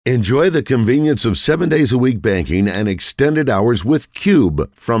Enjoy the convenience of 7 days a week banking and extended hours with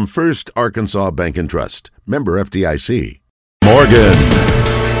Cube from First Arkansas Bank and Trust. Member FDIC. Morgan.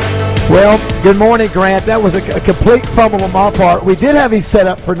 Well, good morning, Grant. That was a complete fumble on my part. We did have him set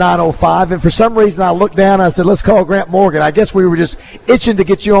up for 9:05, and for some reason I looked down and I said, let's call Grant Morgan. I guess we were just itching to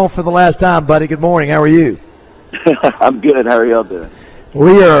get you on for the last time, buddy. Good morning. How are you? I'm good. How are y'all doing?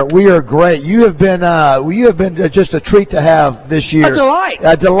 We are great. You have been just a treat to have this year.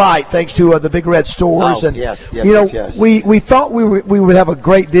 A delight, thanks to the Big Red Stores. Oh, and yes. We thought we would have a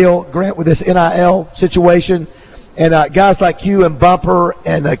great deal, Grant, with this NIL situation, and guys like you and Bumper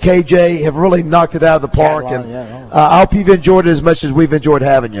and KJ have really knocked it out of the park. I hope you've enjoyed it as much as we've enjoyed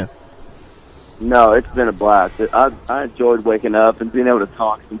having you. No, it's been a blast. I enjoyed waking up and being able to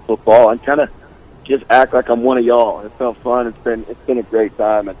talk some football and kind of just act like I'm one of y'all. It felt fun. It's been a great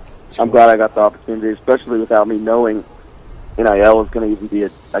time, and I'm glad I got the opportunity, especially without me knowing NIL was going to even be a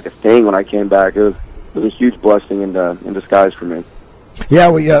thing when I came back. It was a huge blessing in disguise for me. Yeah,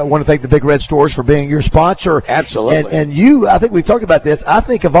 we want to thank the Big Red Stores for being your sponsor. Absolutely. And you, I think we've talked about this. I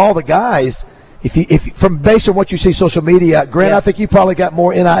think of all the guys, if from based on what you see social media, Grant, I think you probably got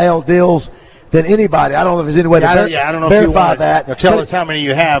more NIL deals than anybody. I don't know if there's any way to I don't know verify if you want that. Tell us how many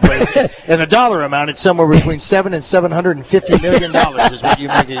you have, but in the dollar amount, it's somewhere between $700 and $750 million is what you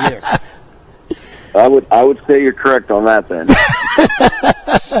make a year. I would say you're correct on that then.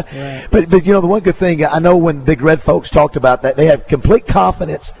 But the one good thing, I know when Big Red folks talked about that, they had complete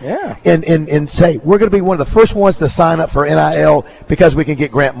confidence in say, we're going to be one of the first ones to sign up for NIL because we can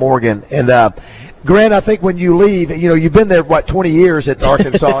get Grant Morgan. And Grant, I think when you leave, you've been there, 20 years at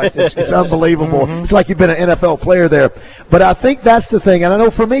Arkansas. It's unbelievable. Mm-hmm. It's like you've been an NFL player there. But I think that's the thing. And I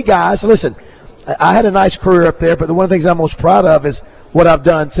know for me, guys, listen, I had a nice career up there, but one of the things I'm most proud of is what I've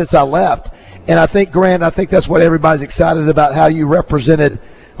done since I left. And I think, Grant, that's what everybody's excited about, how you represented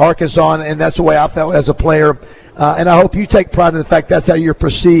Arkansas, and that's the way I felt as a player. And I hope you take pride in the fact that's how you're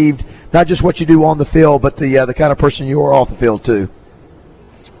perceived, not just what you do on the field, but the kind of person you are off the field, too.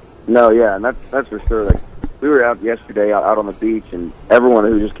 No, yeah, and that's for sure. Like, we were out yesterday out on the beach, and everyone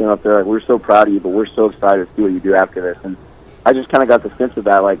who just came up there, we're so proud of you, but we're so excited to see what you do after this. And I just kind of got the sense of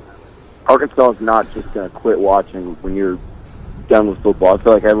that, Arkansas is not just going to quit watching when you're done with football. I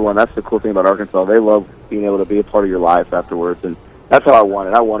feel like everyone, that's the cool thing about Arkansas. They love being able to be a part of your life afterwards, and that's how I want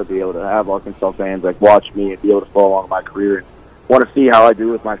it. I want to be able to have Arkansas fans watch me and be able to follow along my career and want to see how I do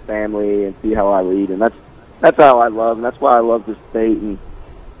with my family and see how I lead. And that's how I love, and that's why I love this state and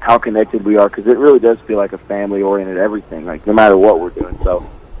how connected we are, because it really does feel like a family-oriented everything, no matter what we're doing. So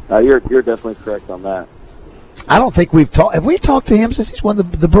you're definitely correct on that. I don't think we've talked. Have we talked to him since he's won the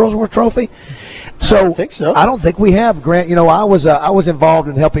Burlsworth Trophy? I don't think so. I don't think we have, Grant. I was involved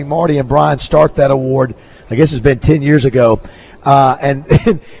in helping Marty and Brian start that award. I guess it's been 10 years ago. And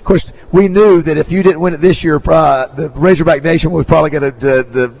of course, we knew that if you didn't win it this year, the Razorback Nation was probably going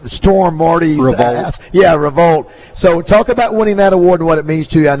to storm Marty's revolt. Revolt. So talk about winning that award and what it means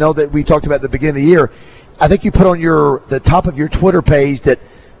to you. I know that we talked about at the beginning of the year. I think you put on the top of your Twitter page that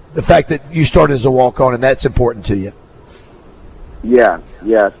the fact that you started as a walk-on, and that's important to you. Yeah.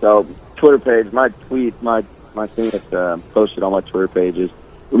 So Twitter page, my tweet, my thing that's posted on my Twitter page is,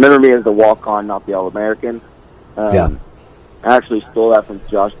 remember me as the walk-on, not the All-American. I actually stole that from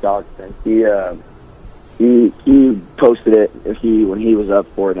Josh Doxson. He posted it when he was up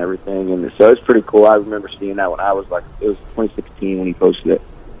for it and everything, and so it's pretty cool. I remember seeing that when I was it was 2016 when he posted it.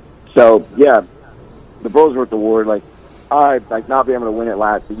 So yeah, the Burlsworth Award, not being able to win it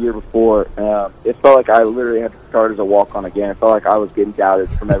the year before, it felt like I literally had to start as a walk-on again. It felt like I was getting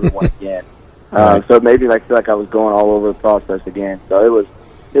doubted from everyone again. So it made me feel like I was going all over the process again. So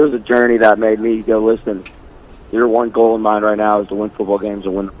it was a journey that made me go, listen, your one goal in mind right now is to win football games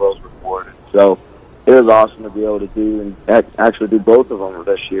and win the Burlsworth Award. So it was awesome to be able to do and actually do both of them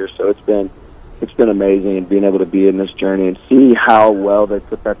this year. So it's been amazing, and being able to be in this journey and see how well they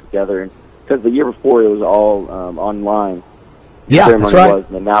put that together. And because the year before it was all online. Yeah, that's right.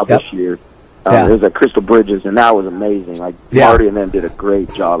 And now this year it was at Crystal Bridges, and that was amazing. Marty and them did a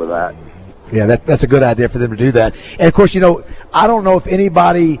great job of that. Yeah, that's a good idea for them to do that. And of course, I don't know if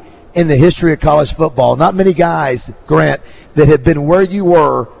anybody in the history of college football, not many guys, Grant, that have been where you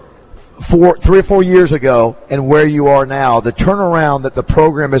were 3 or 4 years ago and where you are now, the turnaround that the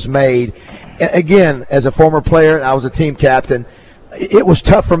program has made. Again, as a former player, I was a team captain. It was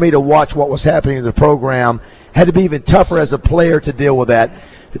tough for me to watch what was happening in the program. Had to be even tougher as a player to deal with that.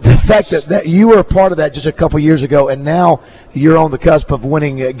 The fact that you were a part of that just a couple years ago, and now you're on the cusp of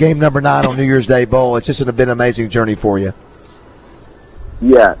winning game number 9 on New Year's Day Bowl, it's just been an amazing journey for you.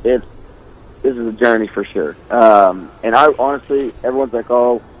 Yeah, this is a journey for sure. And I honestly, everyone's like,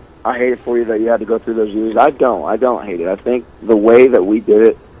 oh, I hate it for you that you had to go through those years. I don't hate it. I think the way that we did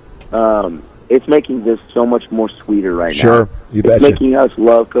it, it's making this so much more sweeter right now. Sure, you betcha. It's making us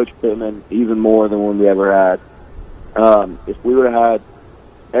love Coach Pittman even more than when we ever had. If we would have had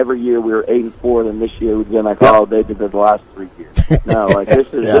every year we were 8-4, then this year we'd been like, oh, they did the last 3 years. No, like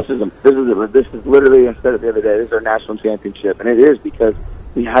this is literally, I said it the other day, this is our national championship, and it is because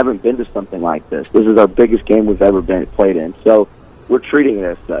we haven't been to something like this. This is our biggest game we've ever been played in, so we're treating it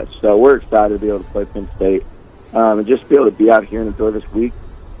as such. So we're excited to be able to play Penn State, and just be able to be out here and enjoy this week.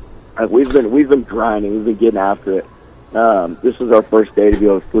 We've been grinding, we've been getting after it. This was our first day to be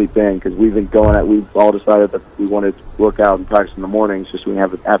able to sleep in because we've been we've all decided that we wanted to work out and practice in the mornings just so we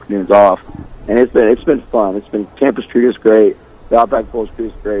have the afternoons off. And it's been fun. Tampa's treated us great. The Outback Bowl's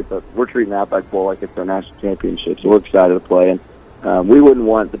treated us great, but we're treating the Outback Bowl like it's our national championship, so we're excited to play. And we wouldn't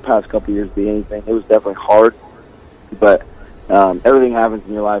want the past couple of years to be anything. It was definitely hard, but everything happens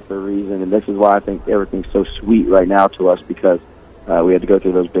in your life for a reason, and this is why I think everything's so sweet right now to us because we had to go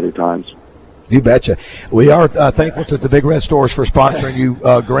through those bitter times. You betcha. We are thankful to the Big Red Stores for sponsoring you,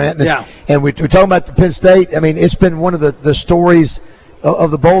 Grant. And we're talking about the Penn State. I mean, it's been one of the stories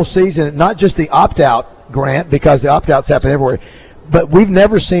of the bowl season, not just the opt-out, Grant, because the opt-outs happen everywhere, but we've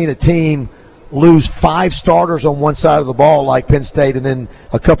never seen a team lose 5 starters on one side of the ball like Penn State and then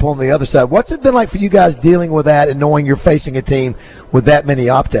a couple on the other side. What's it been like for you guys dealing with that and knowing you're facing a team with that many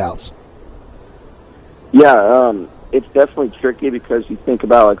opt-outs? Yeah, it's definitely tricky because you think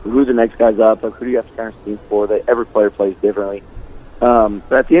about like who the next guy's up, like who do you have to kind of scheme for? That every player plays differently.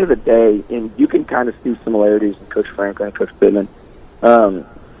 But at the end of the day, and you can kind of see similarities in Coach Franklin and Coach Pittman. But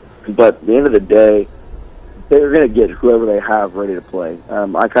at the end of the day, they're going to get whoever they have ready to play.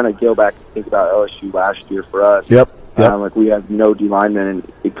 I kind of go back and think about LSU last year for us. Yep. Like we had no D linemen,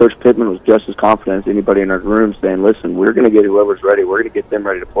 and Coach Pittman was just as confident as anybody in our room, saying, "Listen, we're going to get whoever's ready. We're going to get them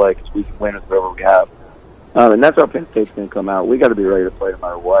ready to play because we can win with whoever we have." And that's how Penn State's going to come out. We got to be ready to play no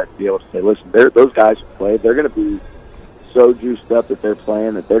matter what. Be able to say, "Listen, those guys who play, they're going to be so juiced up that they're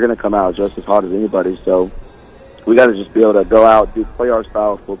playing that they're going to come out just as hot as anybody." So we got to just be able to go out, play our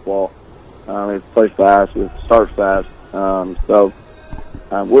style of football. Play fast, we start fast. We're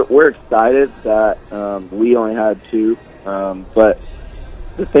excited that we only had 2, but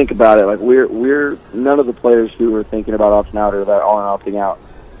to think about it, like we're none of the players who are thinking about opting out or that are opting out.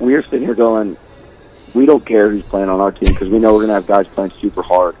 We're sitting here going, we don't care who's playing on our team because we know we're going to have guys playing super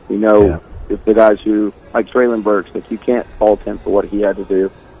hard. We know if the guys who, like Traylon Burks, like you can't fault him for what he had to do.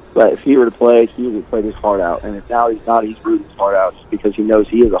 But if he were to play, he would play his heart out. And if now he's not, he's rooting his heart out just because he knows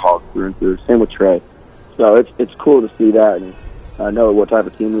he is a Hog through and through. Same with Trey. So it's cool to see that and know what type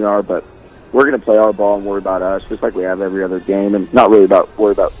of team we are. But we're going to play our ball and worry about us just like we have every other game. And not really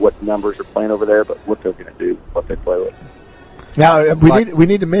worry about what numbers are playing over there, but what they're going to do, what they play with. Now, we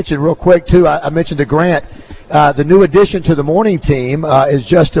need to mention real quick, too, I mentioned to Grant, the new addition to the morning team is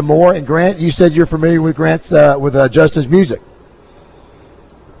Justin Moore. And, Grant, you said you're familiar with Justin's music.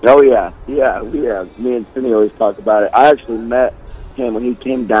 Oh, yeah. Me and Cindy always talk about it. I actually met him when he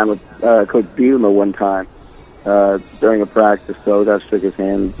came down with Coach Bielema one time during a practice, so I shook his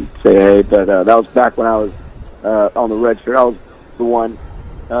hand and say hey. But that was back when I was on the red shirt. I was the one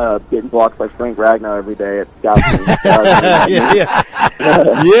getting blocked by Frank Ragnar every day at Scouts.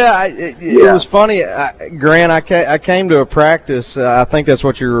 It was funny, Grant. I came to a practice. I think that's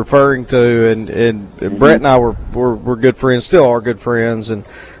what you're referring to, and Brett and I were good friends, still are good friends, and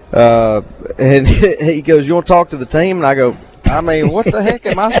he goes, "You want to talk to the team?" And I go, "I mean, what the heck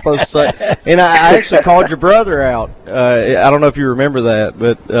am I supposed to say?" And I actually called your brother out. I don't know if you remember that,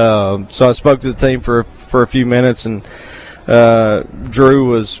 but so I spoke to the team for a few minutes, and Drew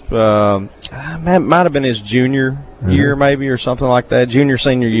was might have been his junior year maybe or something like that,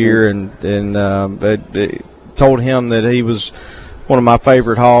 senior year, and told him that he was one of my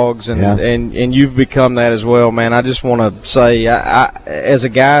favorite Hogs, and you've become that as well, man. I just want to say, I as a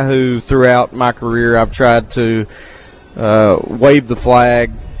guy who throughout my career I've tried to wave the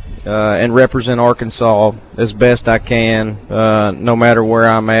flag and represent Arkansas as best I can, no matter where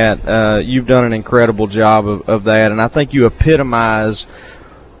I'm at. You've done an incredible job of that, and I think you epitomize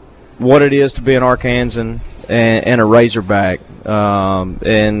what it is to be an Arkansan and a Razorback.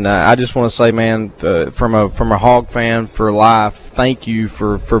 And I just want to say, man, from a Hog fan for life, thank you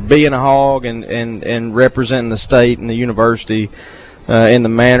for being a Hog and representing the state and the university in the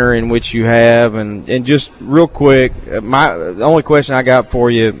manner in which you have. And just real quick, the only question I got for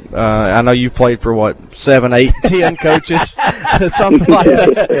you, I know you played for, 7, 8, 10 coaches, something like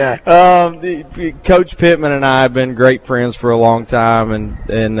that. Coach Pittman and I have been great friends for a long time,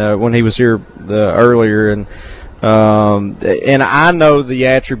 and when he was here earlier, and And I know the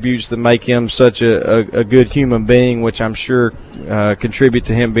attributes that make him such a good human being, which I'm sure contribute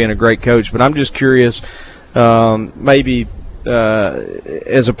to him being a great coach. But I'm just curious, maybe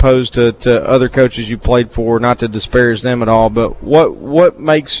as opposed to other coaches you played for, not to disparage them at all, but what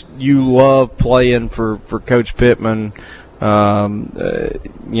makes you love playing for Coach Pittman,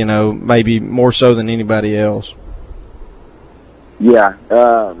 maybe more so than anybody else? Yeah,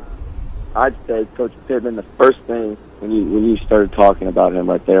 I'd say Coach Pittman, the first thing when you started talking about him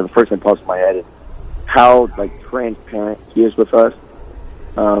right there, the first thing that pops in my head is how transparent he is with us.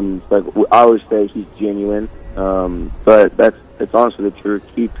 I always say he's genuine, but it's honestly the truth.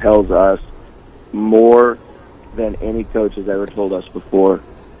 He tells us more than any coach has ever told us before.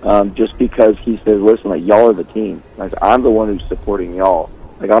 Just because he says, listen, y'all are the team. I'm the one who's supporting y'all.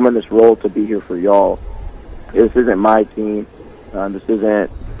 I'm in this role to be here for y'all. This isn't my team. This isn't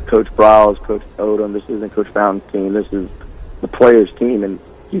Coach Browse, Coach Odom. This isn't Coach Fountain's team. This is the players' team, and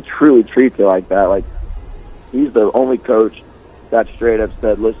he truly treats it like that. He's the only coach that straight up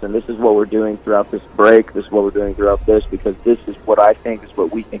said, listen, this is what we're doing throughout this break. This is what we're doing throughout this, because this is what I think, is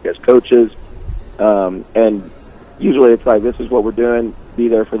what we think as coaches. And usually it's this is what we're doing, be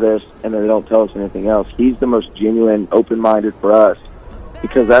there for this, and then they don't tell us anything else. He's the most genuine, open-minded for us,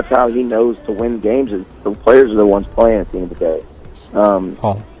 because that's how he knows to win games. Is the players are the ones playing at the end of the day.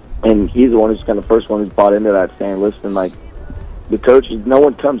 And he's the one who's kind of the first one who's bought into that, saying, listen, the coaches, no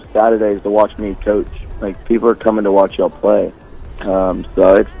one comes Saturdays to watch me coach. People are coming to watch y'all play.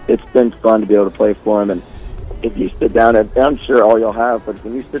 So it's been fun to be able to play for him. And if you sit down, and I'm sure all y'all have, but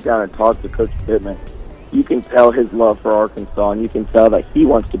when you sit down and talk to Coach Pittman, you can tell his love for Arkansas, and you can tell that he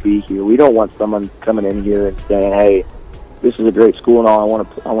wants to be here. We don't want someone coming in here and saying, hey, this is a great school and all, I want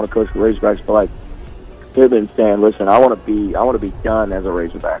to coach the Razorbacks, but Pittman saying, listen, I want to be done as a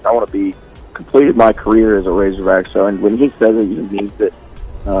Razorback. I want to be completed my career as a Razorback. So, and when he says it, he means it.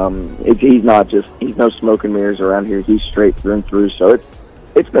 He's no smoke and mirrors around here. He's straight through and through. So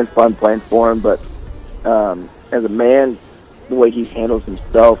it's been fun playing for him. But as a man, the way he handles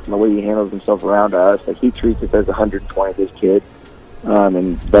himself and the way he handles himself around us, he treats us as 120 of his kids.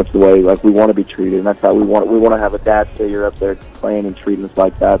 And that's the way we want to be treated, and that's how we want to have a dad figure up there playing and treating us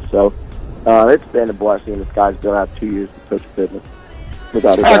like that. So it's been a blessing. This guy's been out 2 years to coach fitness.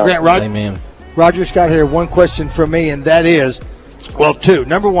 Without a doubt. Grant, Amen. Roger Scott here. One question from me, and that is, two.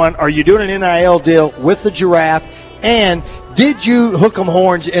 Number one, are you doing an NIL deal with the Giraffe? And did you hook 'em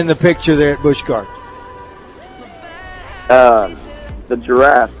horns in the picture there at Busch Gardens? The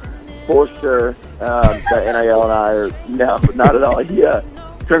Giraffe, for sure. That NIL and I are, no, not at all. He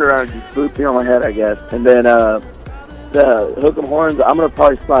turned around and just booped me on my head, I guess. And then the hook 'em horns, I'm going to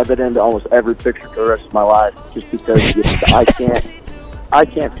probably slide that into almost every picture for the rest of my life, just because I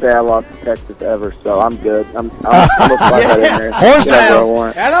can't say I lost to Texas ever, so I'm good. I'm going to slide that in there. Horns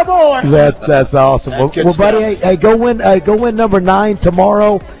down. That's awesome. Well, buddy, hey, go win number 9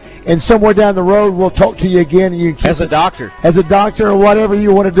 tomorrow. And somewhere down the road, we'll talk to you again. And you can as a doctor, or whatever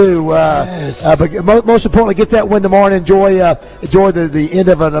you want to do. Yes. But most importantly, get that win tomorrow and enjoy the end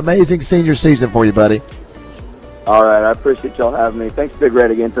of an amazing senior season for you, buddy. All right, I appreciate y'all having me. Thanks, Big Red,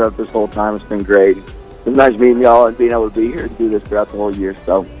 again throughout this whole time. It's been great. It's nice meeting y'all and being able to be here and do this throughout the whole year.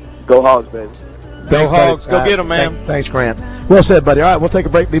 So, go Hogs, baby. Go Hogs. Go get them, man. Thanks, Grant. Well said, buddy. All right, we'll take a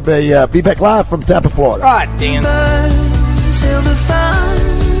break. Be back live from Tampa, Florida. All right, Dan.